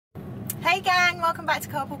Hey gang, welcome back to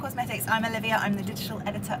Carpool Cosmetics. I'm Olivia, I'm the digital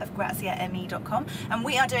editor of GraziaMe.com, and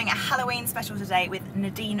we are doing a Halloween special today with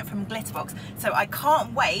Nadine from Glitterbox. So I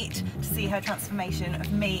can't wait to see her transformation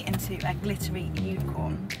of me into a glittery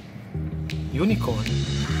unicorn. Unicorn?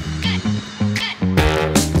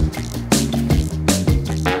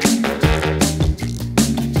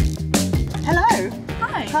 Hello.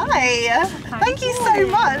 Hi. Hi. Thank you so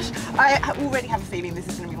much. I already have a feeling this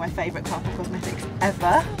is going to be my favourite Carpool Cosmetics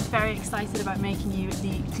ever. Very excited about making you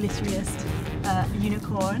the glitteriest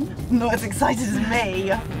unicorn. Not as excited as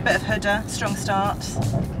me. Bit of hoodie, strong start.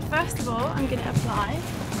 First of all, I'm going to apply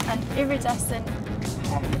an iridescent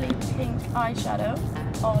purpley pink eyeshadow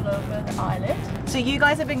all over the eyelid. So you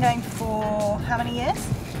guys have been going for how many years?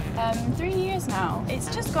 3 years now.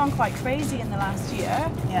 It's just gone quite crazy in the last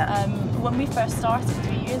year. Yeah. When we first started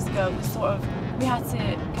 3 years ago, it was we had to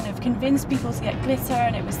kind of convince people to get glitter,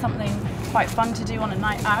 and it was something quite fun to do on a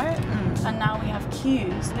night out. And now we have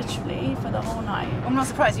queues literally for the whole night. I'm not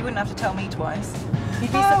surprised, you wouldn't have to tell me twice.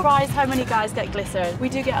 You'd be surprised how many guys get glitter. We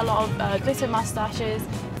do get a lot of glitter mustaches.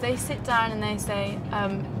 They sit down and they say,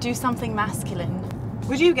 do something masculine.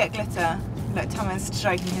 Would you get glitter? Look, Thomas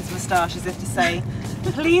stroking his moustache as if to say,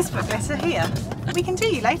 please put glitter here. We can do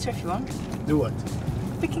you later if you want. Do what?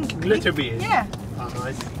 We can Glitter bead? Yeah. Oh,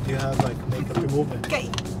 nice. Do you have like makeup remover?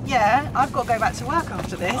 Yeah, I've got to go back to work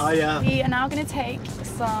after this. Oh yeah. We are now going to take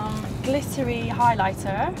some glittery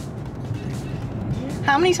highlighter.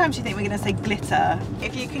 How many times do you think we're going to say glitter?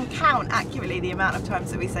 If you can count accurately the amount of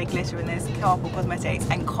times that we say glitter in this Carpool Cosmetics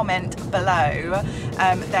and comment below,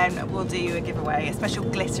 then we'll do you a giveaway, a special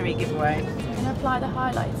glittery giveaway. So I'm going to apply the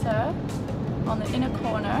highlighter on the inner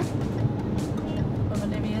corner of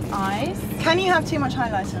Olivia's eyes. Can you have too much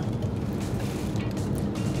highlighter?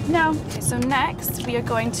 No. So next we are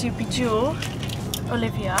going to bejewel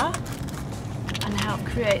Olivia and help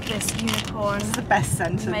create this unicorn This is the best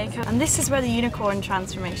sentence. makeup. And this is where the unicorn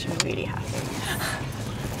transformation really happens.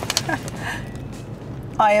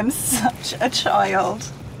 I am such a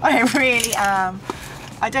child. I really am.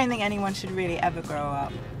 I don't think anyone should really ever grow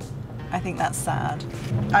up. I think that's sad.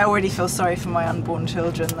 I already feel sorry for my unborn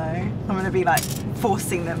children though. I'm going to be like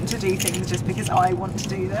forcing them to do things just because I want to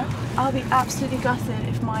do them. I'll be absolutely gutted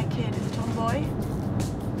if my kid is a tomboy.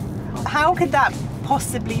 How could that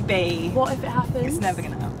possibly be? What if it happens? It's never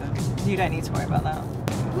going to happen. You don't need to worry about that.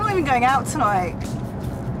 I'm not even going out tonight.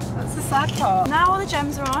 That's the sad part. Now all the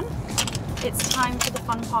gems are on, it's time for the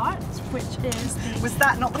fun part, which is the Was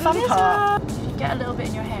that not the fun glitter. part? If you get a little bit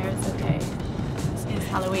in your hair, it's okay. This is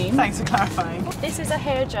Halloween. Thanks for clarifying. This is a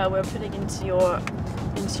hair gel we're putting into your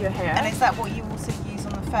hair. And is that what you also use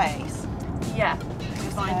on the face? Yeah,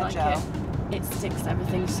 Just find hair like gel. it sticks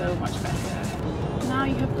everything so much better. Now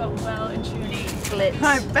you have got well and truly glitz.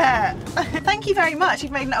 I bet. Thank you very much.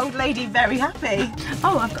 You've made an old lady very happy.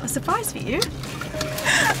 Oh, I've got a surprise for you.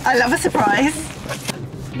 I love a surprise.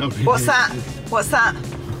 No. What's that? What's that?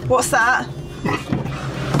 What's that?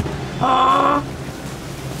 Oh.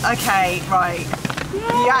 Okay, right.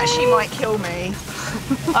 You actually might kill me.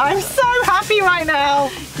 I'm so happy right now.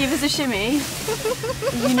 Give us a shimmy.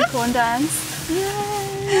 A unicorn dance.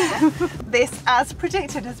 Yay! This, as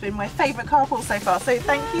predicted, has been my favourite carpool so far, so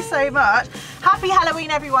thank you so much. Happy Halloween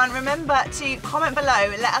everyone. Remember to comment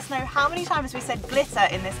below, let us know how many times we said glitter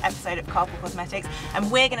in this episode of Carpool Cosmetics, and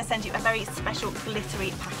we're going to send you a very special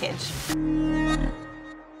glittery package.